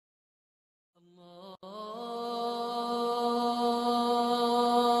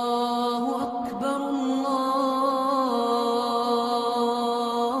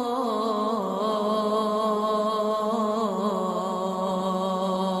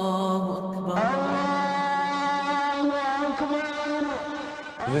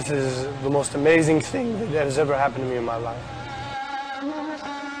This is the most amazing thing that has ever happened to me in my life.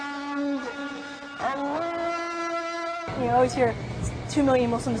 You always hear 2 million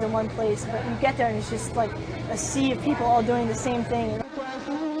Muslims in one place, but you get there and it's just like a sea of people all doing the same thing.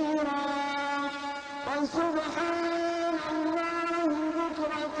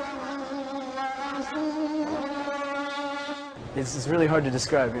 It's really hard to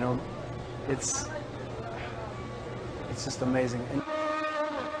describe, you know. It's just amazing. And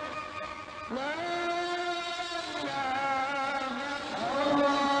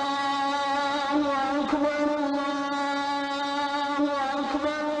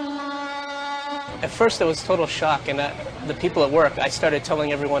at first, it was total shock, and the people at work, I started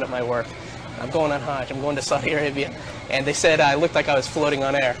telling everyone at my work, I'm going on Hajj, I'm going to Saudi Arabia, and they said I looked like I was floating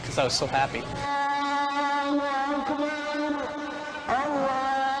on air because I was so happy.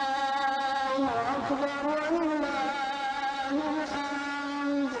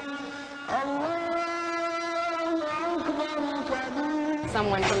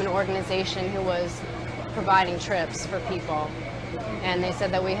 Someone from an organization who was providing trips for people, and they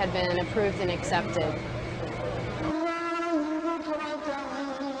said that we had been approved and accepted.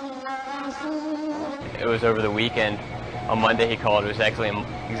 It was over the weekend. On Monday he called. It was actually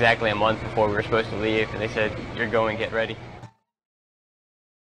exactly a month before we were supposed to leave, and they said, "You're going, get ready."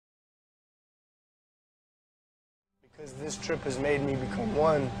 Because this trip has made me become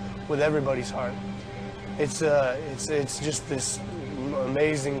one with everybody's heart. It's just this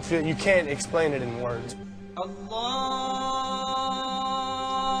amazing feel. You can't explain it in words.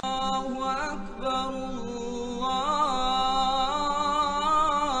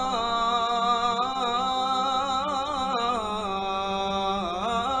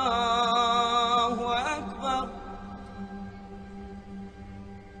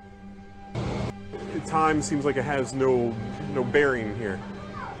 At times seems like it has no bearing here.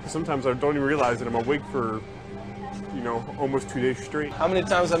 Sometimes I don't even realize that I'm awake for, you know, almost 2 days straight. How many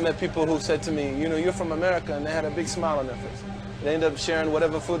times I met people who said to me, you know, you're from America, and they had a big smile on their face. They ended up sharing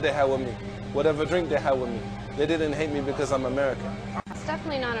whatever food they had with me, whatever drink they had with me. They didn't hate me because I'm American. It's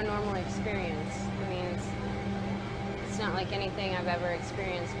definitely not a normal experience. I mean, it's not like anything I've ever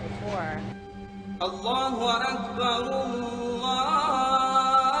experienced before. Allahu Akbar, Allah.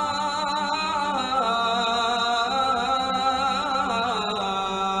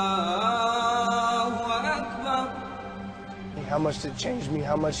 How much it changed me,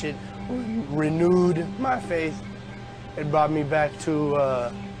 how much it renewed my faith. It brought me back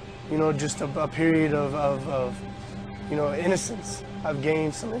to, you know, just a period of, you know, innocence. I've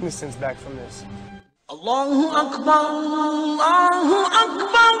gained some innocence back from this. Allahu Akbar, Allahu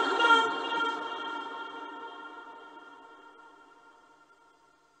Akbar.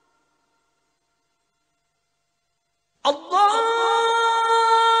 Allah.